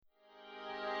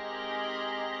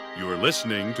You're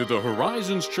listening to the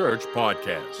Horizons Church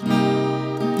podcast.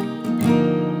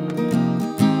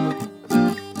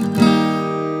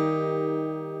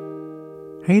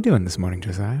 How you doing this morning,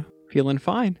 Josiah? Feeling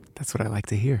fine. That's what I like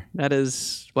to hear. That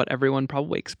is what everyone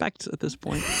probably expects at this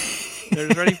point. They're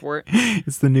just ready for it.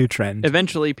 It's the new trend.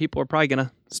 Eventually, people are probably going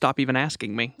to stop even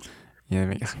asking me. Yeah, I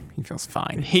mean, he feels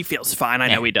fine. He feels fine.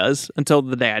 I know he does. Until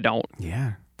the day I don't.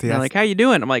 Yeah. See, They're like, how you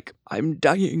doing? I'm like, I'm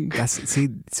dying.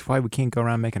 That's why we can't go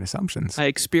around making assumptions. I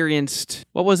experienced,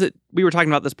 what was it? We were talking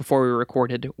about this before we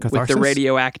recorded. Catharsis? With the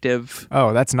radioactive.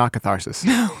 Oh, that's not catharsis.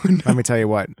 No. Let me tell you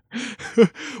what.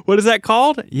 What is that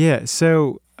called? Yeah,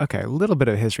 so, okay, a little bit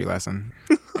of a history lesson.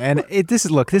 And this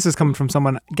is coming from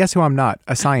someone, guess who I'm not?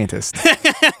 A scientist.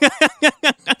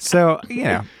 So,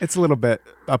 it's a little bit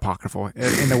apocryphal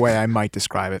in the way I might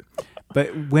describe it.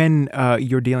 But when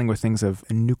you're dealing with things of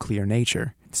a nuclear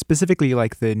nature, specifically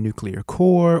like the nuclear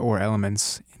core or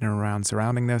elements in and around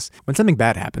surrounding this, when something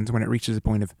bad happens, when it reaches a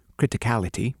point of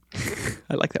criticality.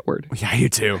 I like that word. Yeah, I do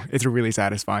too. It's really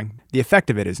satisfying. The effect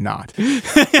of it is not.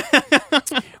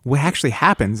 What actually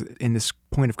happens in this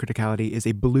point of criticality is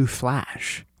a blue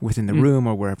flash within the room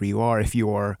or wherever you are, if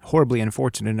you're horribly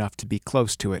unfortunate enough to be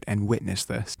close to it and witness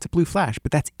this. It's a blue flash,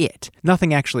 but that's it.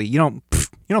 Nothing actually, you don't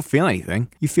feel anything.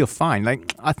 You feel fine.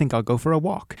 Like, I think I'll go for a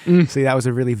walk. See, that was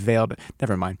a really veiled,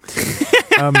 never mind.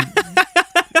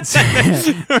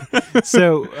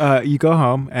 So you go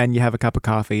home and you have a cup of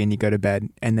coffee and you go to bed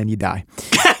and then you die.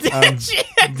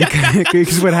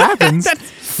 Because what happens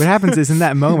is in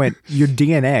that moment, your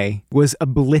DNA was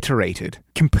obliterated,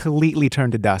 completely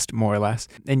turned to dust, more or less.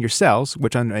 And your cells,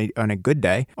 which on a good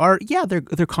day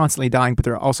they're constantly dying, but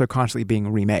they're also constantly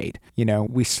being remade.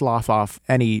 We slough off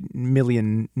any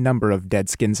million number of dead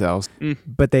skin cells,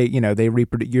 but they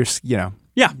reproduce,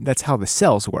 Yeah, that's how the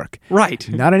cells work. Right.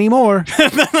 Not anymore,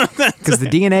 because the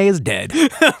DNA is dead,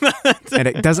 and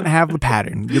it doesn't have the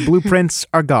pattern. Your blueprints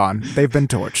are gone. They've been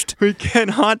torched. We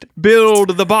cannot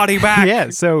build the body back. Yeah,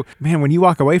 so, man, when you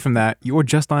walk away from that, you're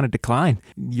just on a decline.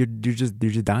 You're just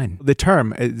dying. The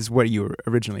term is what you were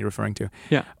originally referring to.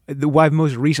 Yeah. What I've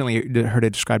most recently heard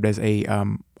it described as I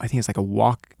think it's like a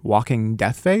walking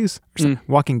death phase, or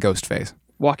walking ghost phase.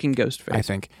 Walking ghost phase. I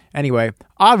think. Anyway,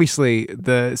 obviously,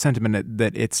 the sentiment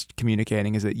that it's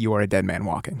communicating is that you are a dead man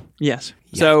walking. Yes.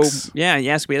 Yikes. So, yeah,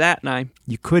 you asked me that, and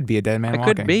you could be a dead man walking.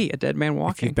 I could be a dead man If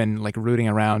walking. you've been, rooting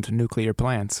around nuclear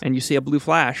plants. And you see a blue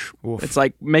flash. Oof. It's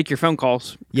like, make your phone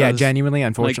calls. Yeah, genuinely,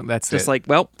 unfortunately, that's just it.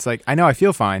 It's like, I know I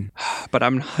feel fine. But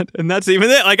I'm not. And that's even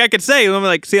it. Like, I could say, I'm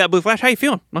like, see that blue flash? How you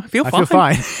feeling? I feel fine.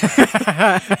 I feel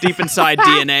fine. Deep inside,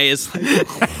 DNA is like...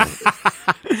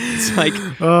 It's like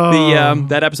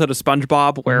that episode of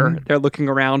SpongeBob where they're looking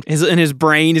around. In his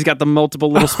brain, he's got the multiple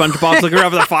little SpongeBobs looking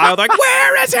over the file. They're like,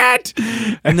 where is it?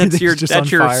 And that's your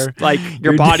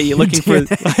body looking for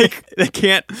they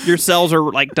can't. Your cells are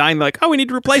like dying. They're like, oh, we need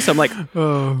to replace them. Like,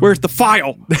 where's the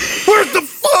file? Where's the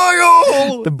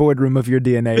file? The boardroom of your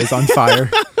DNA is on fire.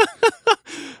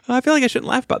 I feel like I shouldn't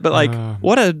laugh about it, but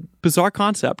what a bizarre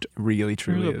concept. Really,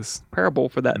 truly is. Parable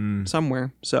for that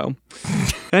somewhere. So,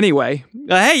 anyway,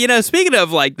 hey, speaking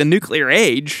of the nuclear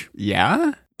age,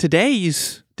 yeah,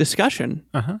 today's discussion,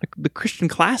 the Christian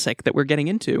classic that we're getting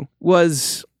into,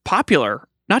 was popular,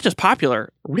 not just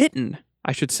popular, written,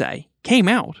 I should say, came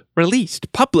out,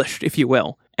 released, published, if you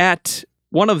will, at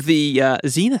one of the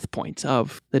zenith points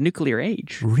of the nuclear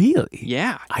age. Really?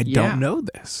 Yeah. I don't know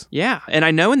this. Yeah, and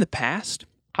I know in the past,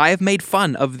 I have made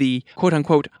fun of the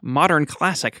quote-unquote modern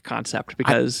classic concept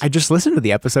because... I just listened to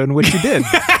the episode in which you did.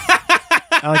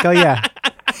 I'm like, oh yeah.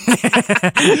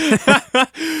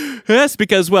 Yes,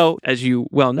 because, well, as you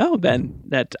well know, Ben,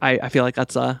 that I feel like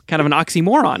that's a kind of an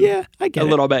oxymoron. Yeah, I get it. A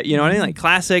little bit, you know what I mean? Like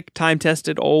classic,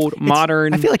 time-tested, old,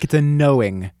 modern... I feel like it's a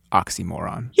knowing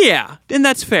oxymoron. Yeah, and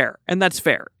that's fair.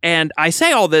 And I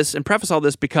say all this and preface all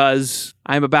this because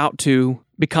I'm about to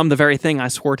become the very thing I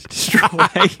swore to destroy.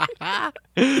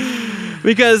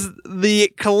 Because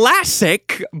the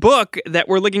classic book that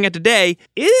we're looking at today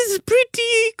is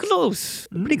pretty close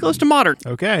to modern.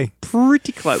 Okay.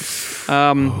 Pretty close.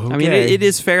 I mean, it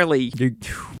is fairly...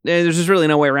 There's just really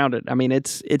no way around it. I mean,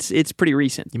 it's pretty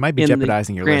recent. You might be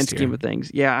jeopardizing your grand list scheme here. of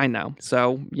things. Yeah, I know.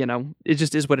 So, it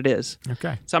just is what it is.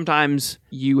 Okay. Sometimes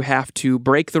you have to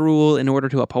break the rule in order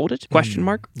to uphold it? Question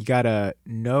mark. You gotta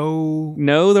know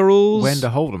the rules. When to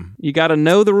hold them. You gotta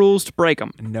know the rules to break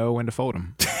them. Know when to fold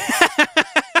them.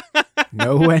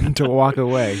 Know when to walk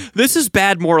away. This is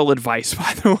bad moral advice,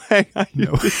 by the way. I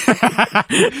know.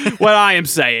 What I am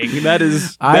saying. You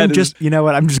know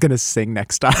what? I'm just going to sing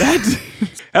next time.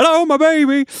 Hello, my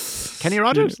baby. Kenny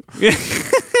Rogers?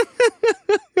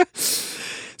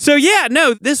 So yeah,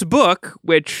 no, this book,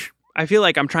 which I feel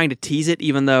like I'm trying to tease it,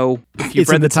 even though if you've It's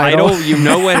read in the the title. title, you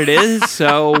know what it is.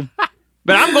 So,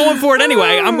 but I'm going for it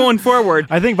anyway. I'm going forward.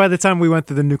 I think by the time we went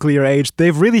through the nuclear age,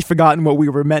 they've really forgotten what we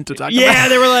were meant to talk about. Yeah,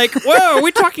 they were like, "Whoa, are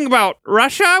we talking about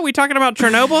Russia? Are we talking about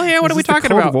Chernobyl here? What Is are we this the talking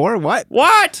Cold about? War? What?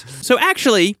 What?" So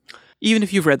actually, even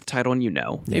if you've read the title and you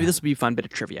know, maybe Yeah. this will be a fun bit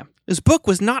of trivia. This book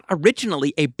was not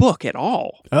originally a book at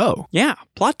all. Oh. Yeah,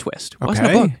 plot twist. It wasn't a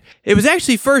Okay. book. It was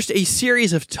actually first a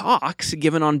series of talks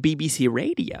given on BBC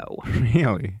Radio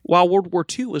Really? while World War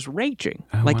II was raging,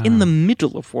 in the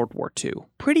middle of World War II.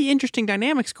 Pretty interesting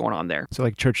dynamics going on there. So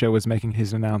like Churchill was making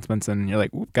his announcements and you're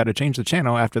like, got to change the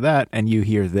channel after that. And you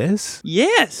hear this?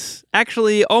 Yes,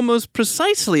 actually almost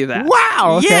precisely that.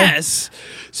 Wow, okay. Yes.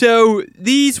 So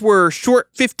these were short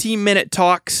 15-minute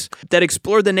talks that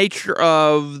explored the nature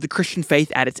of the Christian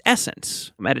faith at its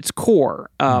essence, at its core.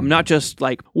 Not just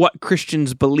like what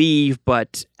Christians believe,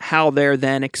 but how they're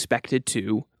then expected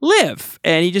to live.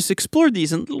 And he just explored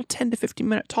these in little 10 to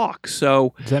 15-minute talks.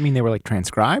 So Does that mean they were like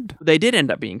transcribed? they did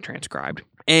end up being transcribed.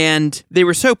 And they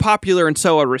were so popular and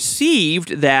so well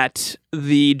received that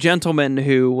the gentleman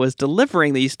who was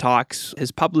delivering these talks,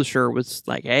 his publisher was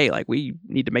like, hey, like we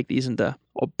need to make these into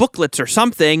booklets or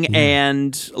something.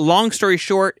 And long story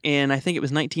short, I think it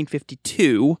was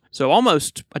 1952, so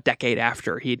almost a decade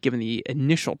after he had given the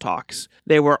initial talks,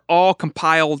 they were all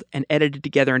compiled and edited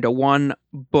together into one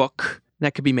book.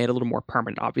 That could be made a little more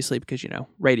permanent, obviously, because,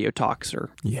 radio talks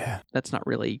that's not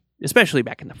really, especially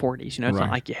back in the 40s, it's not Right.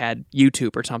 like you had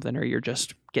YouTube or something, or you're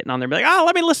just getting on there and be like,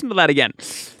 let me listen to that again.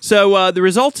 So the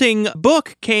resulting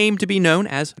book came to be known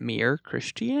as Mere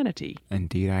Christianity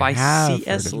Indeed, I by have heard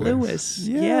C.S. of this. Lewis.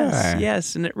 Yeah.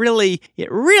 Yes. And it really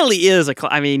is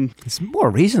It's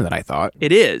more recent than I thought.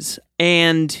 it is.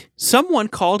 And someone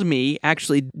called me,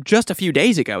 actually, just a few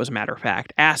days ago, as a matter of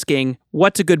fact, asking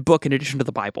what's a good book in addition to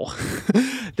the Bible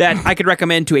that I could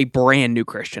recommend to a brand new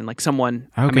Christian, like someone,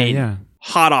 Okay,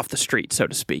 hot off the street, so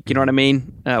to speak. You know what I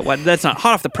mean? That's not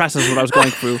hot off the press is what I was going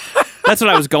through. That's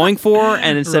what I was going for,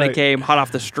 and instead it Right. came hot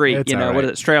off the street. It's all What right. is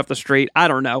it? Straight off the street? I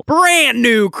don't know. Brand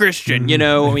new Christian.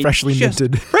 Freshly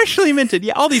minted. Freshly minted.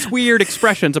 Yeah, all these weird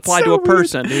expressions apply So to a weird.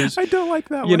 person who's I don't like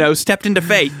that one. stepped into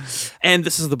faith. And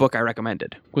this is the book I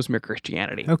recommended, was Mere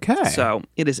Christianity. Okay. So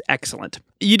it is excellent.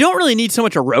 You don't really need so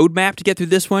much a roadmap to get through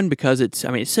this one because it's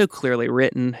so clearly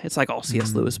written. It's like all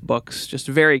C.S. Lewis books, just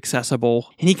very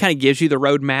accessible. And he kind of gives you the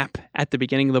roadmap at the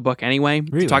beginning of the book anyway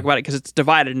Really? to talk about it because it's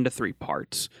divided into 3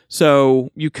 parts.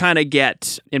 So you kind of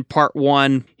get in part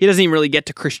 1, he doesn't even really get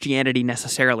to Christianity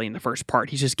necessarily in the first part.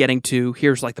 He's just getting to,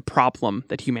 here's like the problem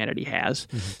that humanity has.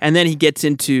 And then he gets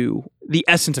into the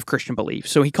essence of Christian belief.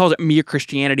 So he calls it Mere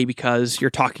Christianity because you're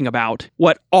talking about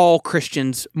what all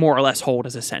Christians more or less hold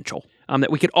as essential, that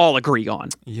we could all agree on.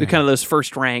 Yeah. Kind of those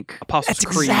first rank Apostles' That's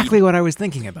Creed. exactly what I was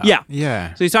thinking about. Yeah.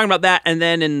 Yeah. So he's talking about that. And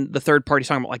then in the third part, he's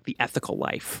talking about like the ethical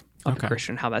life of Okay. the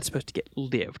Christian, how that's supposed to get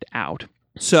lived out.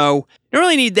 So you don't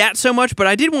really need that so much, but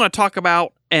I did want to talk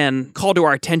about and call to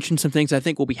our attention some things I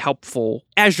think will be helpful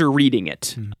as you're reading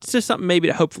it. It's just something maybe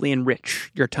to hopefully enrich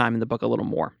your time in the book a little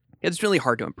more. It's really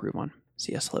hard to improve on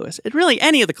C.S. Lewis. It really,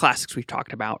 any of the classics we've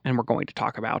talked about and we're going to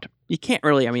talk about, you can't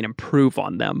really, improve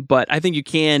on them, but I think you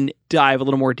can dive a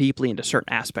little more deeply into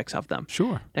certain aspects of them.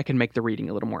 Sure. That can make the reading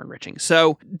a little more enriching.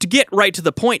 So to get right to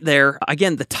the point there,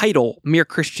 again, the title, Mere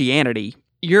Christianity,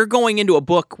 you're going into a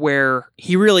book where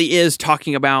he really is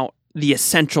talking about the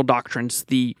essential doctrines,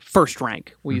 the first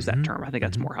rank. We'll use that term. I think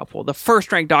that's more helpful. The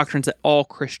first rank doctrines that all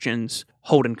Christians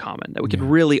hold in common, that we could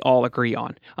really all agree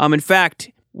on. In fact,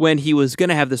 when he was going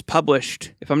to have this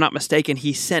published, if I'm not mistaken,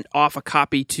 he sent off a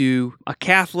copy to a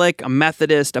Catholic, a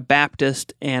Methodist, a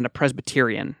Baptist, and a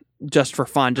Presbyterian, just for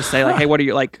fun. Just say like, hey, what do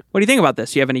you think about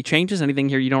this? Do you have any changes? Anything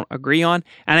here you don't agree on?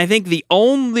 And I think the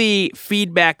only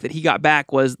feedback that he got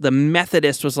back was the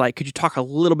Methodist was like, could you talk a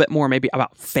little bit more maybe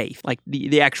about faith, like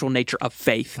the actual nature of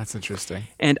faith? That's interesting.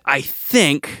 And I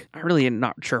really am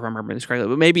not sure if I remember this correctly,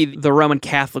 but maybe the Roman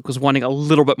Catholic was wanting a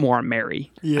little bit more on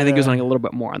Mary. I think he was wanting a little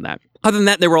bit more on that. Other than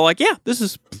that, they were all like, this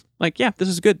is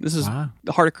good. This is Wow.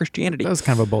 the heart of Christianity. That was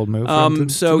kind of a bold move. for him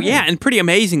to make. And pretty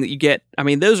amazing that you get,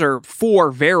 those are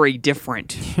 4 very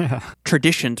different Yeah.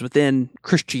 traditions within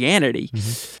Christianity.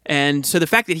 And so the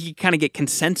fact that he kind of get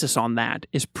consensus on that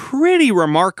is pretty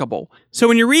remarkable. So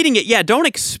when you're reading it, don't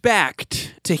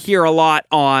expect to hear a lot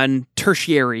on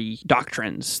tertiary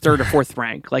doctrines, 3rd or 4th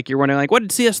rank. Like you're wondering, like, what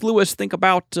did C.S. Lewis think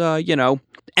about,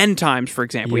 end times, for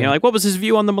example. You know, like what was his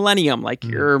view on the millennium? Like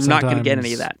you're not going to get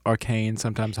any of that. Arcane,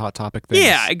 sometimes hot topic things.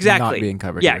 Yeah, exactly. Not being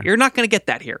covered. Yeah, here. you're not going to get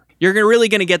that here. You're really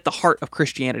going to get the heart of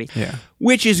Christianity. Yeah.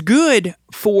 Which is good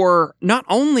for not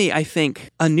only, I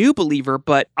think, a new believer,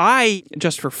 but I,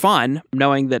 just for fun,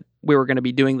 knowing that we were going to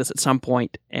be doing this at some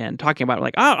point and talking about it,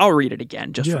 like, I'll read it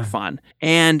again just for fun.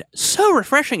 And so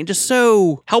refreshing and just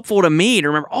so helpful to me to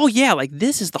remember, oh yeah, like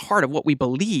this is the heart of what we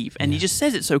believe. And he just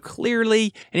says it so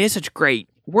clearly, and he has such great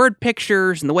word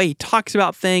pictures, and the way he talks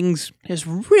about things is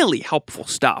really helpful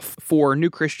stuff for new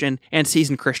Christian and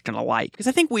seasoned Christian alike. Because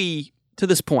I think we, to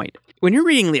this point, when you're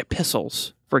reading the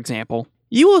epistles, for example,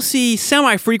 you will see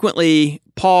semi-frequently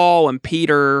Paul and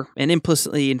Peter, and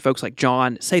implicitly in folks like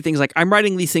John, say things like, I'm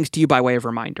writing these things to you by way of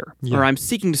reminder, or I'm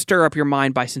seeking to stir up your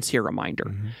mind by sincere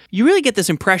reminder. You really get this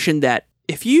impression that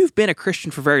if you've been a Christian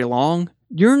for very long,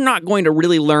 you're not going to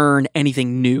really learn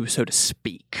anything new, so to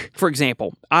speak. For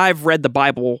example, I've read the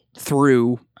Bible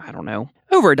through, I don't know,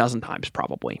 over a dozen times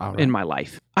probably in my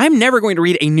life. I'm never going to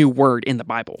read a new word in the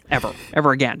Bible,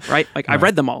 ever again, right? Like I've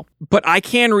read them all, but I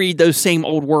can read those same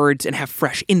old words and have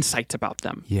fresh insights about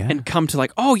them and come to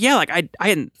like, oh yeah, like I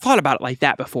hadn't thought about it like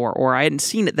that before, or I hadn't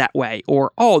seen it that way,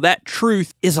 or oh, that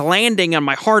truth is landing on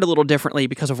my heart a little differently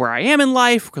because of where I am in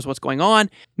life, because what's going on.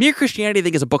 Mere Christianity, I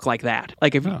think, is a book like that.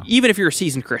 Like even if you're a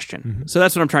seasoned Christian. So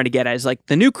that's what I'm trying to get at is like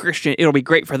the new Christian, it'll be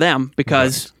great for them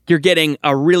because you're getting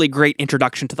a really great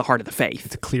introduction to the heart of the faith.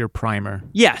 It's a clear primer.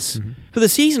 Yes. For the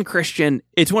seasoned Christian,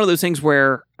 it's one of those things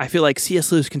where I feel like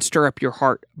C.S. Lewis can stir up your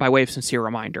heart by way of sincere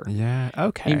reminder. Yeah,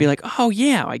 okay. And you'd be like, oh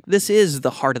yeah, like this is the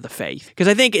heart of the faith. Because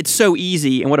I think it's so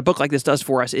easy, and what a book like this does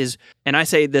for us is, and I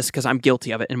say this because I'm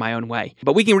guilty of it in my own way,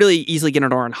 but we can really easily get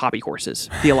into our own hobby horses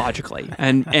theologically.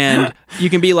 and you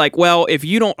can be like, well, if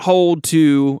you don't hold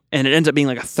to, and it ends up being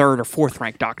like a third or fourth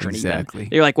rank doctrine Exactly.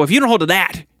 even. You're like, well, if you don't hold to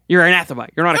that, you're anathema.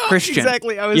 You're not a Christian.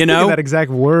 Exactly. I was thinking that exact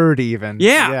word even.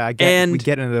 Yeah. Yeah, we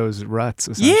get into those ruts,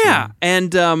 essentially. Yeah.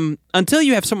 And until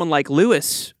you have someone like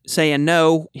Lewis saying,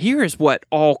 no, here's what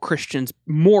all Christians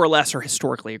more or less are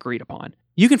historically agreed upon,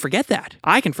 you can forget that.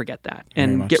 I can forget that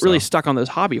and get really stuck on those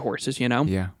hobby horses, you know?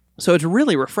 Yeah. So it's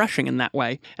really refreshing in that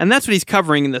way. And that's what he's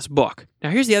covering in this book.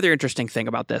 Now, here's the other interesting thing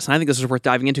about this, and I think this is worth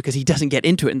diving into because he doesn't get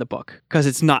into it in the book because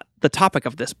it's not the topic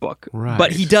of this book. Right.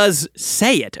 But he does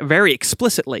say it very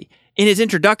explicitly. In his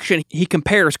introduction, he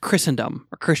compares Christendom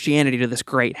or Christianity to this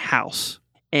great house.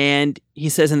 And he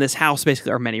says in this house, basically,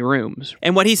 there are many rooms.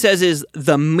 And what he says is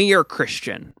the mere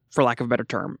Christian, for lack of a better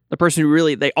term, the person who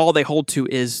really, all they hold to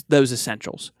is those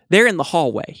essentials. They're in the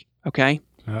hallway, okay?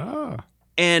 Oh.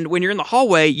 And when you're in the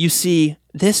hallway, you see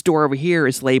this door over here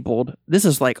is labeled, this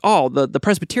is like, oh, the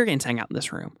Presbyterians hang out in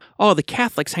this room. Oh, the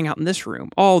Catholics hang out in this room.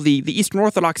 Oh, the Eastern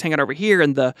Orthodox hang out over here,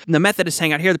 and the Methodists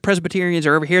hang out here. The Presbyterians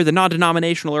are over here. The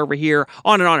non-denominational are over here,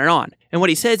 on and on and on. And what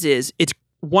he says is, it's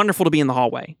wonderful to be in the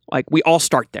hallway. Like, we all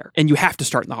start there, and you have to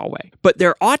start in the hallway. But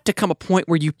there ought to come a point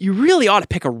where you really ought to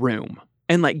pick a room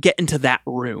and like get into that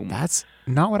room. That's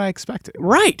not what I expected.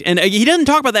 Right. And he doesn't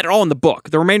talk about that at all in the book.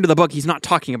 The remainder of the book, he's not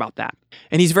talking about that.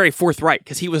 And he's very forthright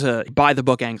because he was a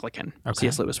by-the-book Anglican,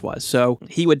 C.S. Lewis was. So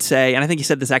he would say, and I think he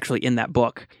said this actually in that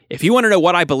book, if you want to know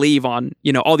what I believe on,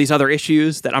 all these other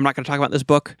issues that I'm not going to talk about in this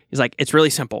book, he's like, it's really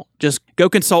simple. Just go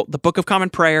consult the Book of Common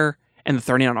Prayer and the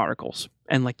 39 Articles.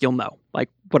 And like, you'll know like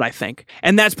what I think.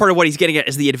 And that's part of what he's getting at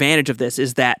is the advantage of this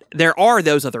is that there are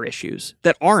those other issues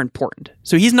that are important.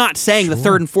 So he's not saying the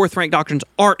third and fourth rank doctrines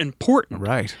aren't important.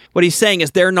 Right. What he's saying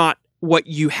is they're not what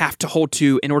you have to hold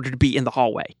to in order to be in the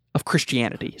hallway of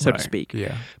Christianity, so to speak.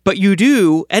 Yeah. But you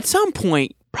do, at some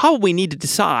point, probably need to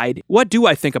decide, what do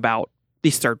I think about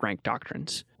these third-rank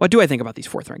doctrines? What do I think about these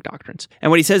fourth-rank doctrines?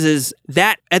 And what he says is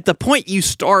that at the point you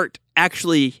start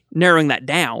actually narrowing that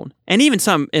down, and even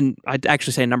some, and I'd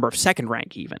actually say a number of second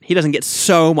rank even. He doesn't get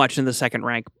so much in the second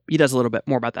rank. He does a little bit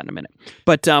more about that in a minute.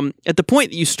 But at the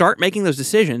point that you start making those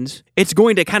decisions, it's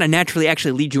going to kind of naturally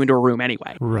actually lead you into a room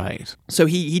anyway. Right. So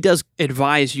he does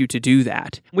advise you to do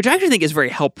that, which I actually think is very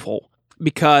helpful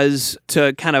because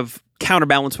to kind of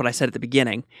counterbalance what I said at the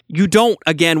beginning, you don't,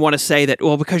 again, want to say that,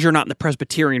 well, because you're not in the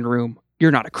Presbyterian room, you're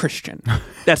not a Christian.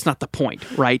 That's not the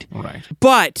point, right? Right.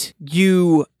 But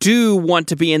you do want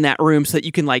to be in that room so that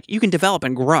you can develop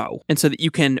and grow, and so that you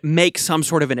can make some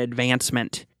sort of an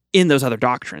advancement in those other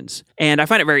doctrines. And I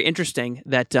find it very interesting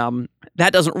that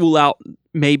that doesn't rule out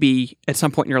maybe at some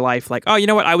point in your life, like, oh, you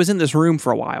know what, I was in this room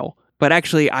for a while, but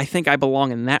actually I think I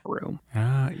belong in that room.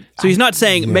 So he's not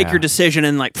saying make your decision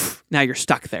and like, now you're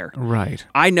stuck there. Right.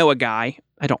 I know a guy,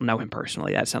 I don't know him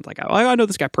personally. That sounds like, I know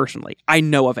this guy personally. I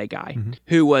know of a guy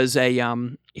who was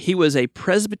he was a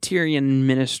Presbyterian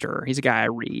minister. He's a guy I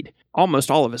read almost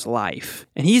all of his life.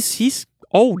 And he's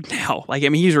old now. Like, I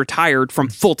mean, he's retired from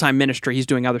full-time ministry. He's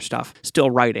doing other stuff,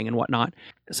 still writing and whatnot.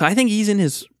 So I think he's in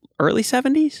his early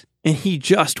 70s, and he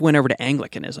just went over to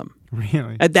Anglicanism.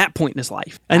 Really? At that point in his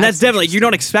life. And that's definitely, you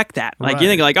don't expect that. Like, you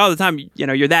think like, oh, the time,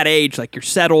 you're that age, like you're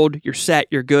settled, you're set,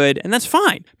 you're good, and that's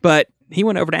fine. But he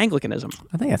went over to Anglicanism.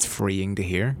 I think that's freeing to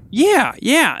hear.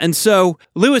 Yeah. And so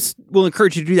Lewis will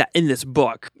encourage you to do that in this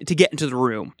book, to get into the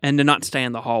room and to not stay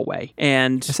in the hallway.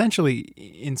 And essentially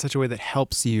in such a way that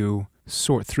helps you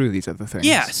sort through these other things.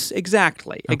 Yes,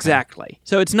 exactly. Okay. Exactly.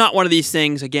 So it's not one of these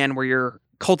things, again, where you're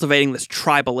cultivating this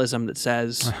tribalism that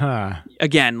says,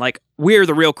 again, like, we're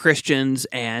the real Christians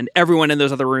and everyone in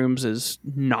those other rooms is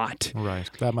not. Right.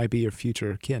 That might be your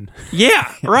future kin.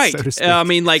 Yeah, right. So I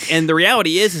mean, like, and the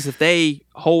reality is if they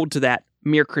hold to that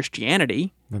mere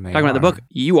Christianity, talking about the book,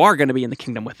 you are going to be in the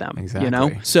kingdom with them.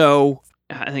 Exactly. So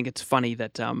I think it's funny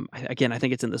that, again, I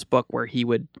think it's in this book where he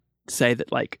would say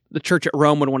that, like, the church at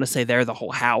Rome would want to say they're the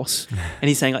whole house, and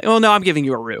he's saying like, oh no, I'm giving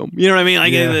you a room. You know what I mean?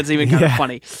 Like, that's even kind of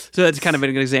funny. So that's kind of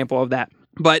an example of that.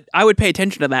 But I would pay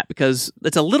attention to that because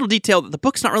it's a little detail that the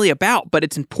book's not really about, but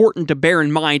it's important to bear in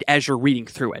mind as you're reading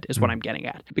through it, is what I'm getting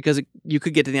at. Because you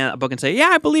could get to the end of the book and say, yeah,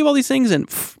 I believe all these things, and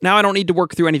now I don't need to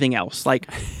work through anything else. Like,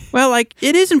 well, like,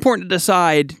 it is important to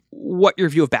decide what your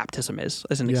view of baptism is,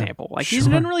 as an example. Like, he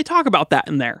didn't really talk about that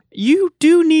in there. You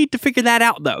do need to figure that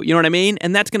out, though. You know what I mean?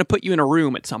 And that's going to put you in a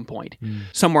room at some point,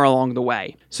 somewhere along the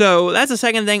way. So that's the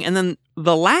second thing. And then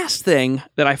the last thing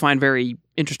that I find very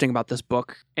interesting about this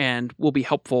book and will be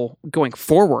helpful going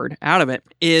forward out of it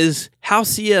is how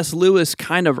C.S. Lewis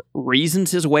kind of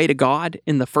reasons his way to God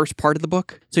in the first part of the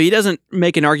book. So he doesn't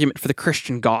make an argument for the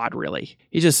Christian God, really.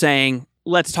 He's just saying,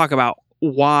 let's talk about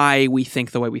why we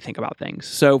think the way we think about things.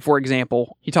 So, for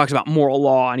example, he talks about moral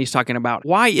law, and he's talking about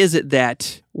why is it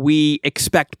that we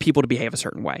expect people to behave a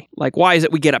certain way? Like, why is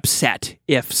it we get upset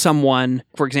if someone,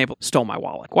 for example, stole my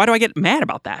wallet? Why do I get mad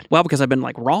about that? Well, because I've been,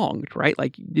 like, wronged, right?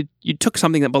 Like, you took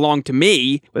something that belonged to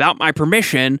me without my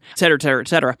permission, et cetera, et cetera, et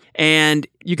cetera. And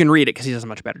you can read it because he does a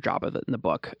much better job of it in the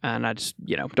book. And I just,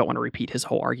 don't want to repeat his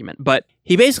whole argument. But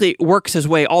he basically works his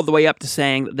way all the way up to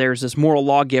saying that there's this moral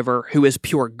lawgiver who is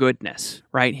pure goodness,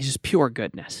 right? He's just pure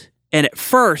goodness. And at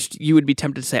first, you would be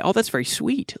tempted to say, oh, that's very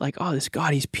sweet. Like, oh, this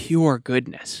God, he's pure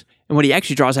goodness. And what he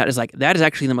actually draws out is like, that is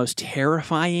actually the most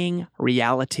terrifying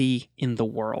reality in the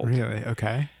world. Really?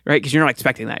 Okay. Right? Because you're not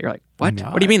expecting that. You're like, what?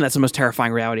 What do you mean that's the most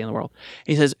terrifying reality in the world?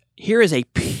 He says, here is a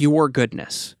pure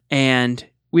goodness. And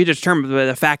we determine by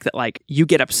the fact that, like, you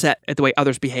get upset at the way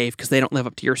others behave because they don't live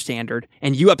up to your standard,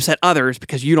 and you upset others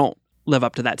because you don't live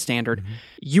up to that standard,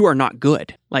 you are not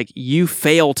good. Like, you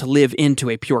fail to live into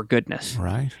a pure goodness.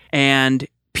 Right. And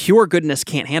pure goodness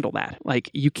can't handle that.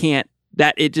 Like, you can't,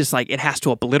 that it just, like, it has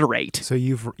to obliterate. So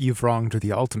you've wronged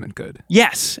the ultimate good.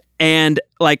 Yes. And,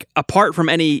 like, apart from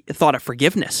any thought of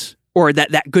forgiveness, or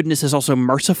that goodness is also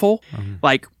merciful,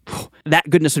 like, that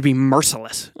goodness would be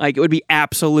merciless. Like, it would be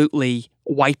absolutely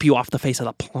wipe you off the face of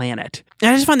the planet.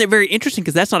 And I just find that very interesting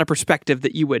because that's not a perspective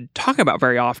that you would talk about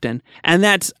very often. And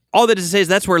that's all that is to say is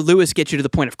that's where Lewis gets you to the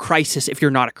point of crisis if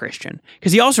you're not a Christian.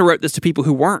 Because he also wrote this to people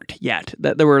who weren't yet,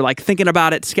 that they were, like, thinking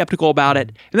about it, skeptical about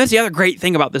it. And that's the other great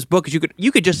thing about this book is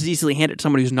you could just as easily hand it to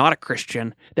someone who's not a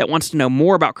Christian that wants to know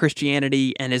more about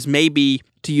Christianity and is maybe,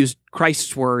 to use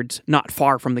Christ's words, not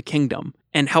far from the kingdom,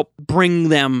 and help bring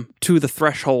them to the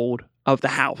threshold of the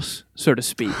house, so to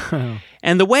speak.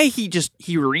 And the way he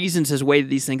reasons his way to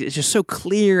these things is just so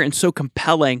clear and so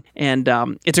compelling. And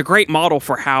it's a great model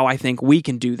for how I think we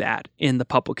can do that in the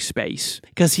public space.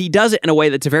 Because he does it in a way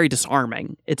that's very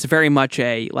disarming. It's very much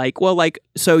a, like, well, like,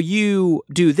 so you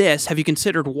do this. Have you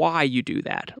considered why you do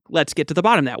that? Let's get to the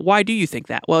bottom of that. Why do you think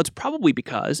that? Well, it's probably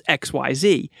because X, Y,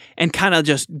 Z. And kind of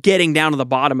just getting down to the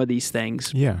bottom of these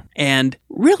things. Yeah. And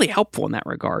really helpful in that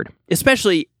regard,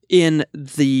 especially in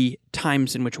the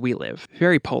times in which we live.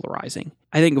 Very polarizing.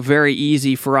 I think very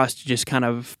easy for us to just kind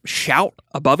of shout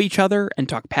above each other and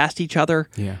talk past each other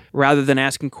rather than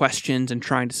asking questions and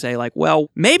trying to say, like, well,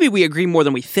 maybe we agree more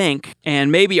than we think,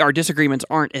 and maybe our disagreements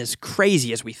aren't as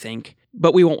crazy as we think,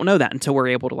 but we won't know that until we're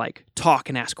able to, like, talk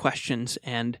and ask questions.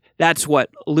 And that's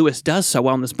what Lewis does so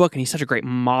well in this book, and he's such a great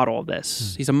model of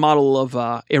this. He's a model of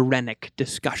irenic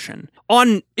discussion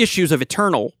on issues of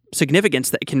eternal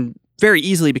significance that can very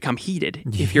easily become heated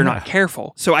if you're not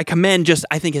careful. So I commend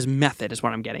I think his method is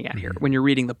what I'm getting at here when you're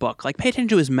reading the book. Like, pay attention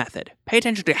to his method. Pay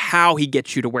attention to how he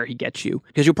gets you to where he gets you.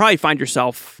 Because you'll probably find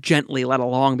yourself gently led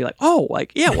along and be like, oh,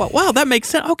 like, yeah, well, wow, that makes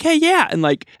sense. Okay, yeah. And,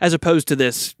 like, as opposed to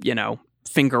this,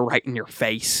 finger right in your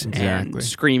face and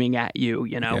screaming at you,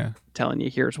 telling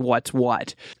you here's what's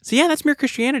what. So yeah, that's mere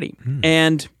Christianity.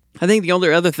 And I think the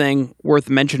only other thing worth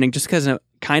mentioning, just because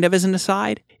kind of as an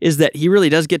aside, is that he really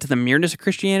does get to the mereness of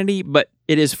Christianity, but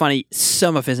it is funny,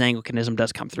 some of his Anglicanism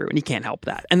does come through, and he can't help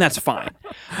that, and that's fine.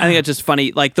 I think it's just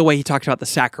funny, like the way he talks about the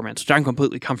sacraments, which I'm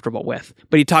completely comfortable with,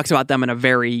 but he talks about them in a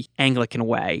very Anglican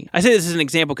way. I say this as an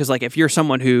example because, like, if you're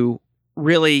someone who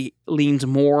really leans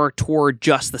more toward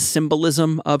just the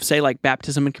symbolism of, say, like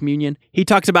baptism and communion, he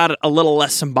talks about it a little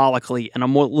less symbolically and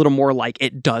little more like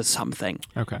it does something.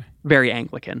 Okay. Very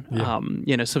Anglican.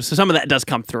 Yeah. So some of that does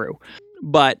come through,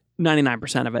 but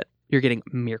 99% of it, you're getting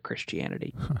mere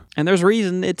Christianity. And there's a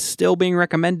reason it's still being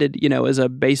recommended, as a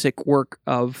basic work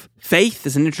of faith,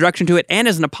 as an introduction to it, and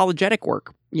as an apologetic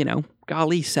work,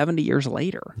 golly, 70 years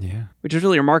later. Yeah. Which is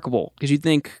really remarkable, because you'd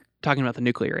think, talking about the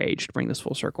nuclear age, to bring this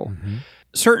full circle,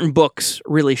 certain books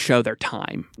really show their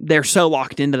time. They're so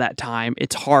locked into that time,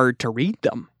 it's hard to read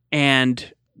them.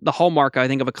 And the hallmark, I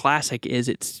think, of a classic is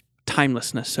its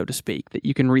timelessness, so to speak, that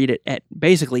you can read it at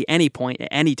basically any point, at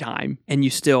any time, and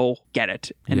you still get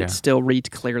it, and it still reads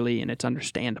clearly, and it's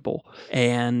understandable.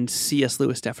 And C.S.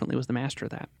 Lewis definitely was the master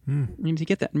of that. You need to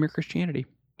get that in Mere Christianity.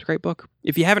 It's a great book.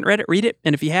 If you haven't read it, read it,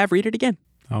 and if you have, read it again.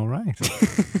 All right.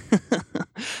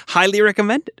 Highly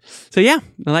recommended. So yeah,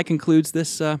 that concludes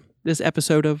this this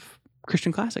episode of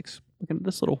Christian Classics. Look at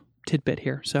this little tidbit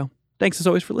here. So thanks as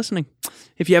always for listening.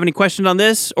 If you have any questions on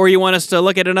this, or you want us to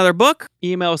look at another book,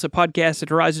 email us at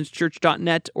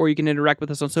podcast@horizonschurch.net, or you can interact with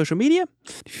us on social media.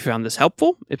 If you found this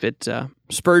helpful, if it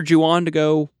spurred you on to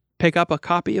go pick up a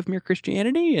copy of Mere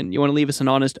Christianity, and you want to leave us an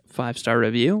honest 5-star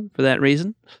review for that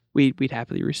reason, we'd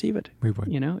happily receive it. We would.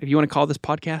 If you want to call this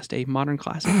podcast a modern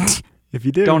classic. If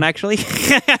you do. Don't actually.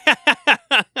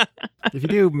 If you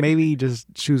do, maybe just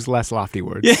choose less lofty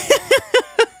words.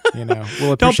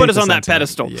 We'll Don't put us the on that sentiment.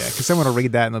 pedestal. Yeah, because someone will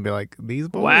read that and they'll be like, these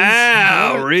boys.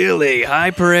 Wow, really?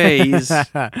 High praise.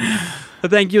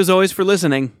 But thank you as always for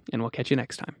listening, and we'll catch you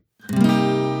next time.